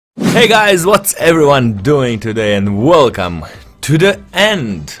Hey guys, what's everyone doing today, and welcome to the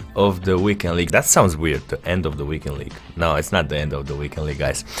end of the weekend league. That sounds weird, the end of the weekend league. No, it's not the end of the weekend league,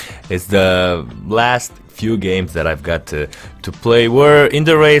 guys. It's the last few games that I've got to play. We're in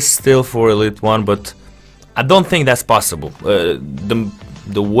the race still for Elite 1, but I don't think that's possible.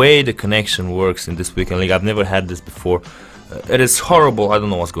 The way the connection works in this weekend league, I've never had this before. It is horrible. I don't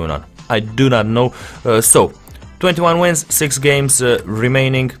know what's going on. I do not know. So 21 wins, 6 games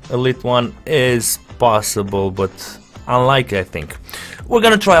remaining. Elite 1 is possible, but unlikely, I think. We're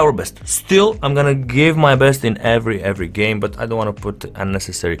gonna try our best. Still, I'm gonna give my best in every game, but I don't want to put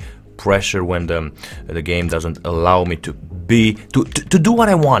unnecessary pressure when the game doesn't allow me to do what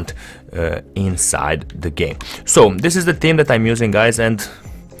I want inside the game. So this is the team that I'm using, guys, and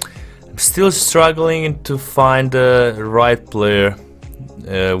I'm still struggling to find the right player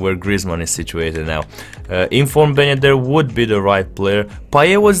where Griezmann is situated now. Inform Ben Yedder would be the right player.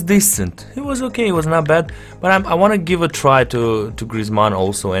 Payet was decent. He was okay. He was not bad. But I want to give a try to Griezmann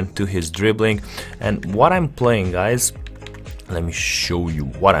also and to his dribbling. And what I'm playing, guys, let me show you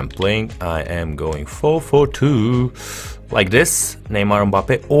what I'm playing. I am going 4-4-2 like this, Neymar,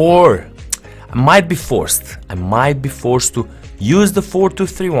 Mbappe, or I might be forced to use the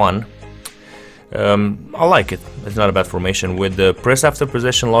 4-2-3-1. I like it. It's not a bad formation with the press after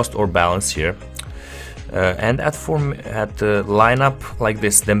possession lost or balance here. And at the lineup like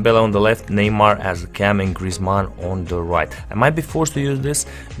this, Dembele on the left, Neymar as a cam, and Griezmann on the right. I might be forced to use this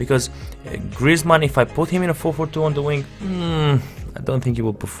because Griezmann, if I put him in a 4-4-2 on the wing, I don't think he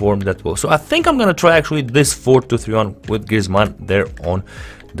will perform that well. So I think I'm gonna try actually this 4-2-3-1 with Griezmann there on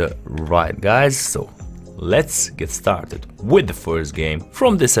the right, guys. So let's get started with the first game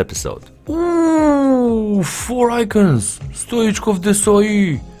from this episode. Ooh, 4 icons. Stoichkov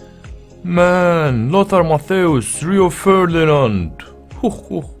Desai. Man, Lothar Matthäus, Rio Ferdinand. Ho,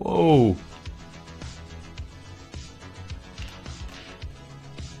 ho, ho.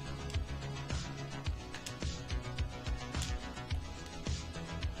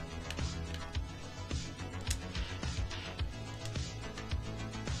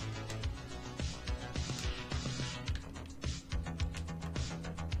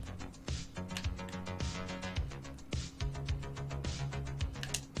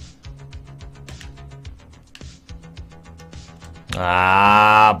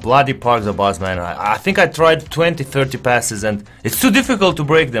 Bloody park the boss, man. I think I tried 20-30 passes and it's too difficult to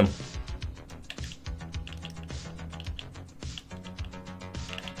break them.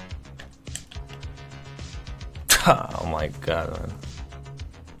 Oh my god, man.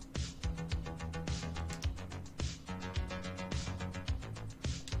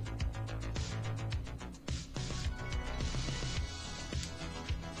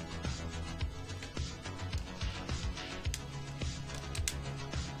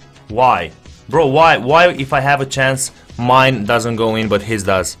 Why? Bro, why if I have a chance, mine doesn't go in, but his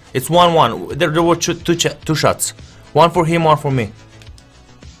does? It's 1-1. There were two shots. One for him, one for me.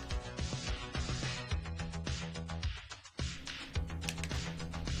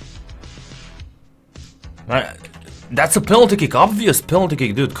 That's a penalty kick. Obvious penalty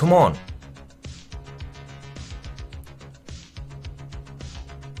kick, dude. Come on.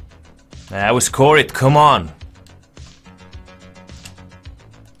 I will score it. Come on.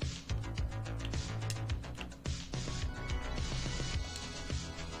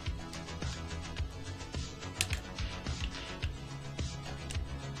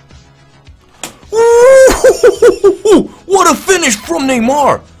 What a finish from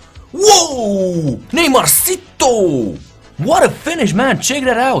Neymar! Whoa! Neymarcito! What a finish, man! Check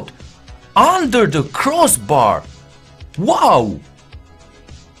that out! Under the crossbar! Wow!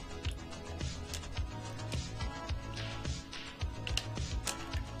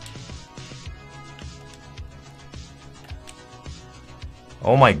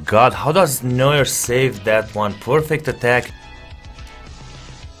 Oh my god, how does Neuer save that one? Perfect attack.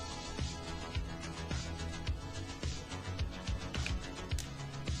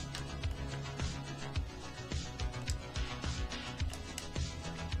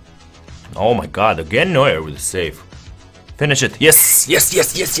 Oh my god, again Neuer with a save. Finish it. Yes, yes,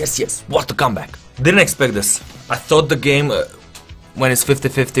 yes, yes, yes, yes. What a comeback. Didn't expect this. I thought the game, when it's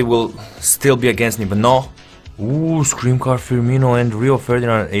 50-50, will still be against me, but no. Ooh, Scream Car Firmino and Rio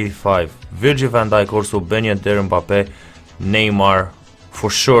Ferdinand at 85. Virgil van Dijk also, Ben Yedder, Mbappe, Neymar. For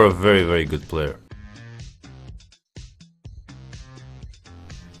sure a very, very good player.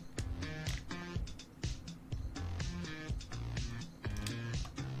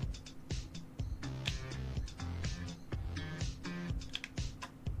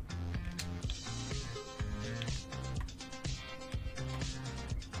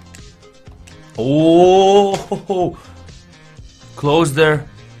 Oh, close there,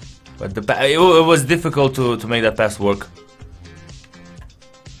 but it was difficult to make that pass work.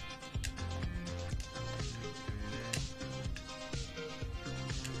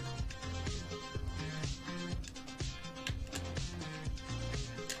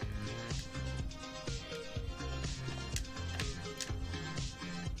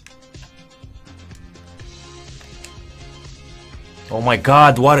 Oh my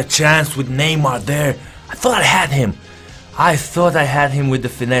God, what a chance with Neymar there. I thought I had him. I thought I had him with the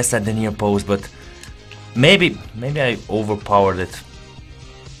finesse at the near post, but maybe I overpowered it.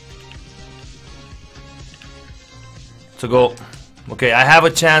 To go. Okay, I have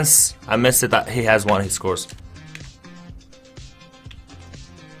a chance. I missed it. He has one, he scores.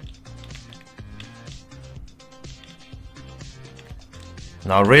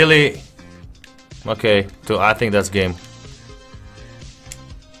 Now really? Okay, I think that's game.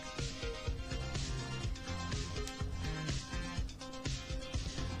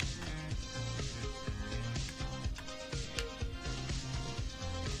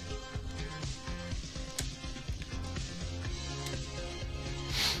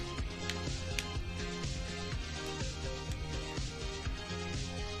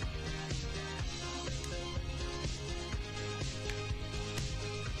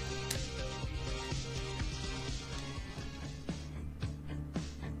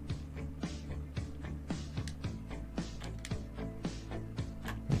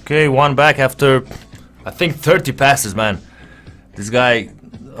 Okay, one back after, I think, 30 passes, man. This guy,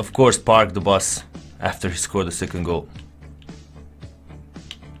 of course, parked the bus after he scored the second goal.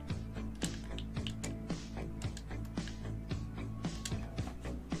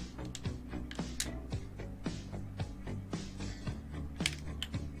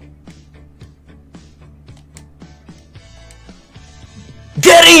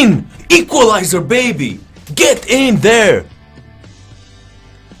 Get in! Equalizer, baby! Get in there!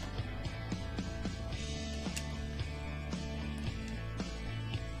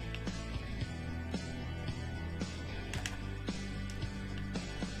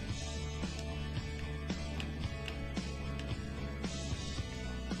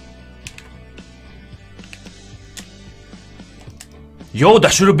 Yo,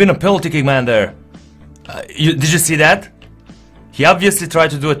 that should have been a penalty kick, man, there. Did you see that? He obviously tried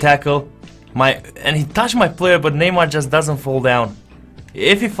to do a tackle. And he touched my player, but Neymar just doesn't fall down.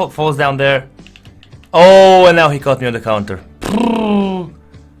 If he falls down there... Oh, and now he caught me on the counter.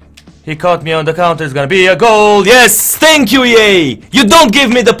 He caught me on the counter. It's gonna be a goal. Yes, thank you, EA. You don't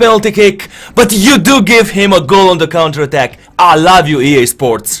give me the penalty kick, but you do give him a goal on the counter attack. I love you, EA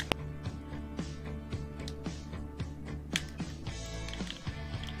Sports.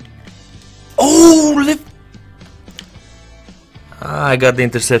 Oh, lift. I got the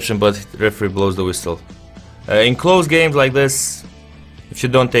interception, but the referee blows the whistle. In close games like this, if you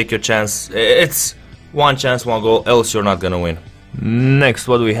don't take your chance, it's one chance, one goal, else you're not gonna win. Next,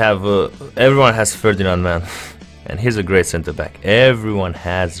 what do we have? Everyone has Ferdinand, man. And he's a great center back. Everyone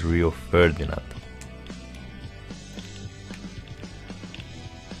has Rio Ferdinand.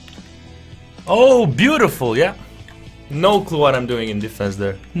 Oh, beautiful, yeah. No clue what I'm doing in defense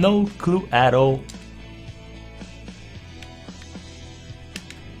there. No clue at all.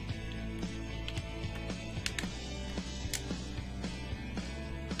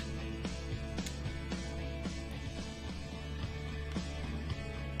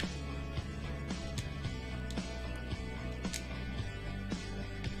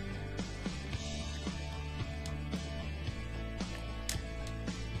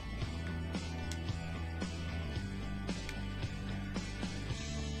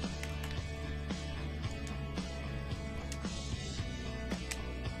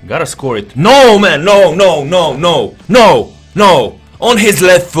 Gotta score it. No, man, no, no, no, no, no, no. On his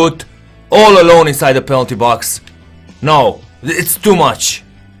left foot, all alone inside the penalty box. No, it's too much.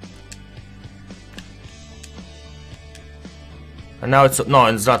 And now it's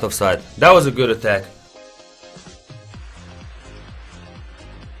not offside. That was a good attack.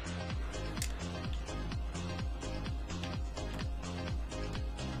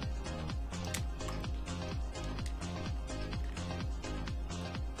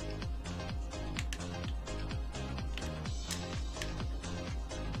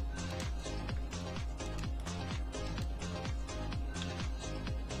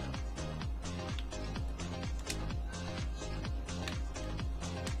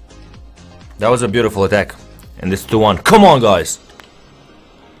 That was a beautiful attack. And it's 2-1. Come on, guys!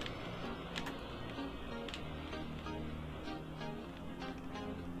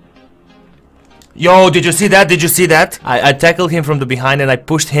 Yo, did you see that? Did you see that? I tackled him from the behind and I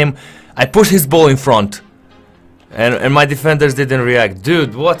pushed him. I pushed his ball in front. And my defenders didn't react.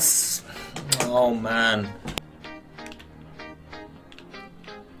 Dude, what's... Oh, man.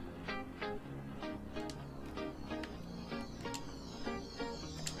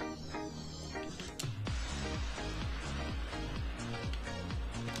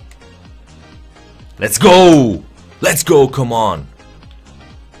 Let's go! Let's go, come on!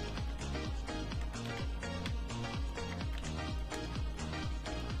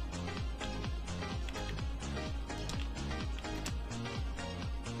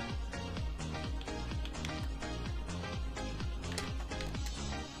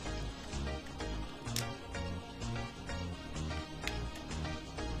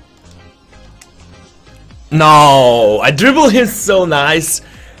 No! I dribbled him so nice!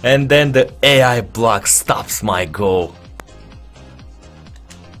 And then the AI block stops my goal.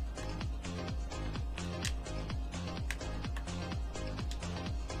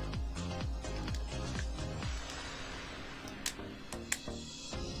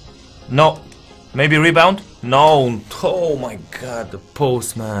 No. Maybe rebound? No. Oh my god, the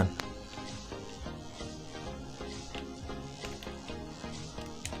post, man.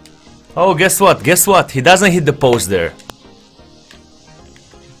 Oh, guess what? Guess what? He doesn't hit the post there.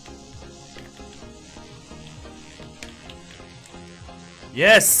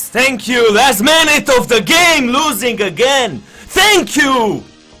 Yes, thank you! Last minute of the game, losing again! Thank you!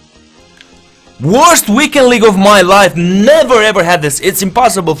 Worst weekend league of my life, never ever had this, it's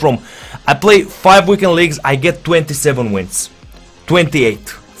impossible from... I play 5 weekend leagues, I get 27 wins. 28,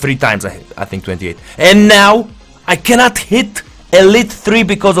 3 times I think 28. And now, I cannot hit Elite 3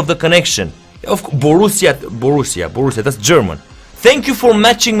 because of the connection. Of Borussia, that's German. Thank you for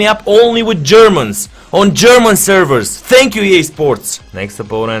matching me up only with Germans on German servers. Thank you, EA Sports. Next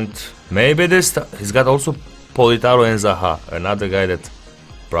opponent, maybe this time. He's got also Politaro and Zaha, another guy that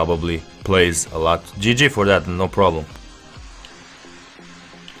probably plays a lot. GG for that, no problem.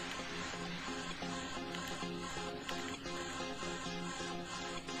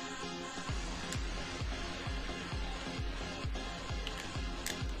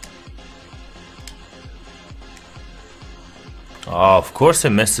 Oh, of course he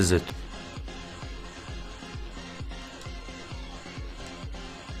misses it.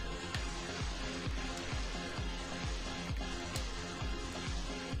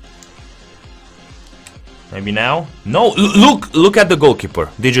 Maybe now? No, look at the goalkeeper.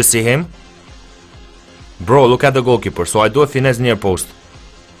 Did you see him? Bro, look at the goalkeeper. So I do a finesse near post.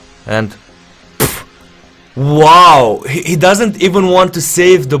 And pff, wow, he doesn't even want to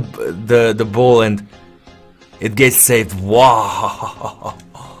save the ball and it gets saved. Wow.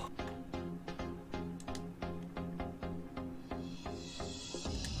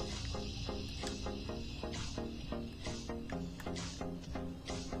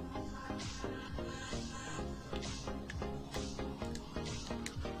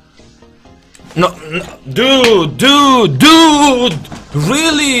 No, dude,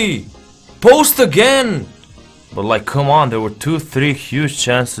 really? Post again? But like, come on, there were 2-3 huge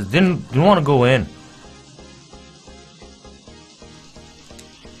chances. Didn't want to go in.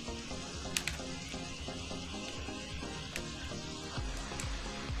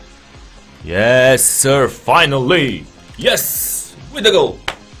 Yes, sir, finally! Yes! With the goal!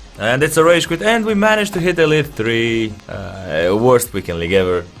 And it's a rage quit, and we managed to hit Elite 3. Worst weekend league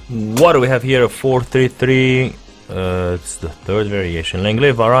ever. What do we have here? A 4-3-3. It's the third variation.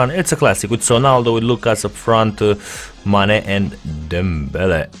 Lenglet, Varane. It's a classic with Ronaldo, with Lucas up front, Mane and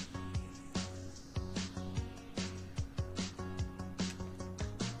Dembele.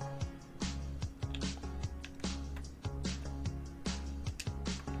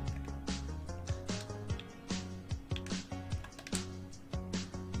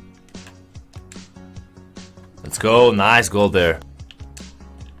 Let's go, nice goal there.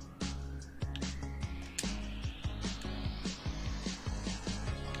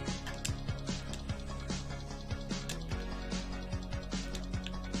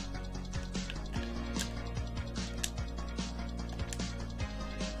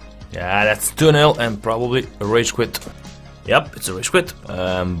 Yeah, that's 2-0 and probably a rage quit. Yep, it's a rage quit.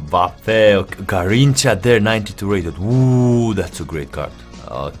 Mbappe, Garincha there, 92 rated. Ooh, that's a great card.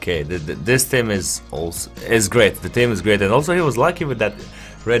 Okay, this team is great. The team is great, and also he was lucky with that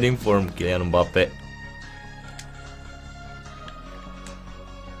red inform, Kylian Mbappe.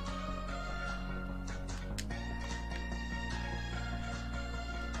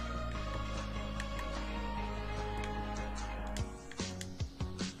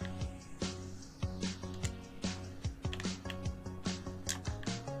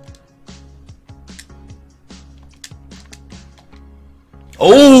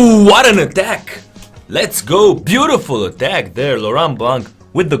 what an attack! Let's go! Beautiful attack there, Laurent Blanc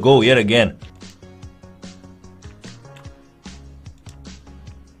with the goal yet again.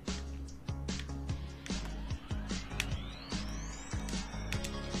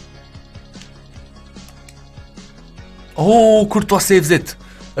 Oh, Courtois saves it.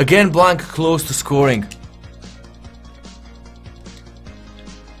 Again, Blanc close to scoring.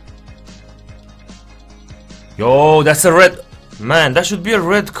 Yo, that's a red. Man, that should be a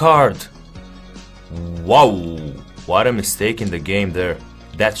red card. Wow, what a mistake in the game there.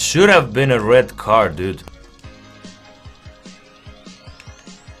 That should have been a red card, dude.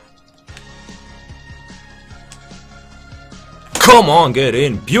 Come on, get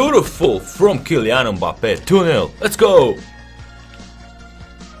in. Beautiful from Kylian Mbappe. 2-0. Let's go.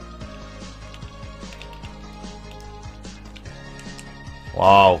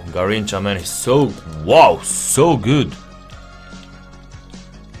 Wow, Garrincha, man, he's so... Wow, so good.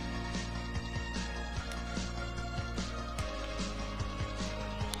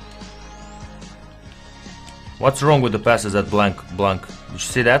 What's wrong with the passes at Blanc? Did you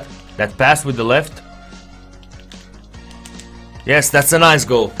see that? That pass with the left? Yes, that's a nice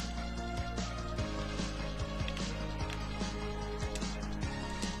goal.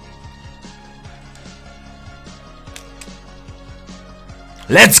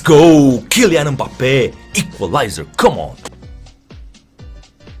 Let's go! Kylian Mbappe, equalizer, come on!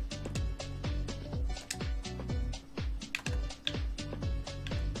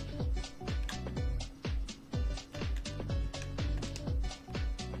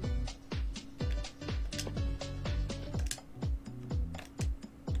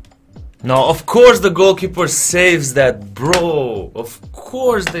 No, of course the goalkeeper saves that, bro. Of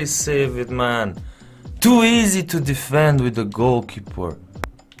course they save it, man. Too easy to defend with the goalkeeper.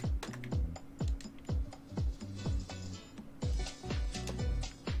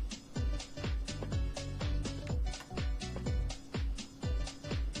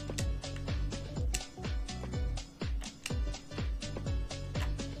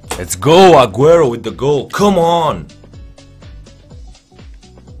 Let's go, Aguero with the goal. Come on.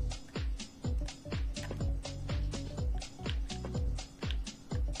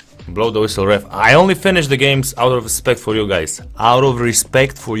 Blow the whistle, ref. I only finish the games out of respect for you guys. Out of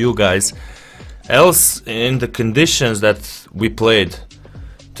respect for you guys. Else, in the conditions that we played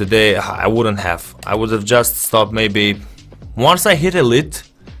today, I wouldn't have. I would have just stopped maybe... Once I hit elite,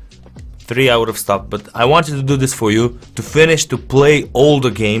 3 I would have stopped. But I wanted to do this for you. To finish, to play all the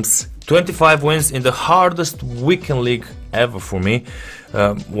games. 25 wins in the hardest weekend league ever for me.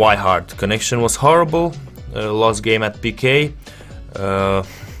 Why hard? Connection was horrible. Lost game at PK.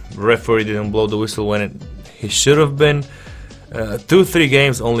 Referee didn't blow the whistle when he should have been. 2-3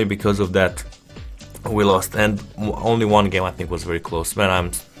 games only because of that we lost, and only one game I think was very close.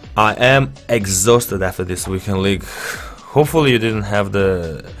 Man, I am exhausted after this weekend league. Hopefully you didn't have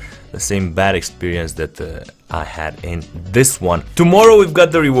the same bad experience that I had in this one. Tomorrow we've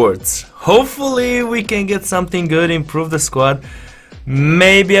got the rewards. Hopefully we can get something good, improve the squad.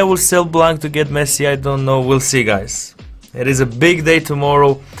 Maybe I will sell Blanc to get Messi, I don't know. We'll see, guys. It is a big day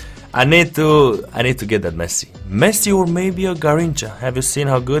tomorrow. I need to get that Messi or maybe a Garrincha. Have you seen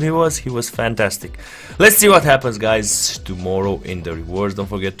how good he was? He was fantastic. Let's see what happens, guys, tomorrow in the rewards. Don't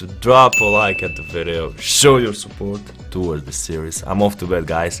forget to drop a like at the video. Show your support towards the series. I'm off to bed,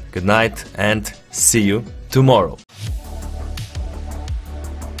 guys. Good night and see you tomorrow.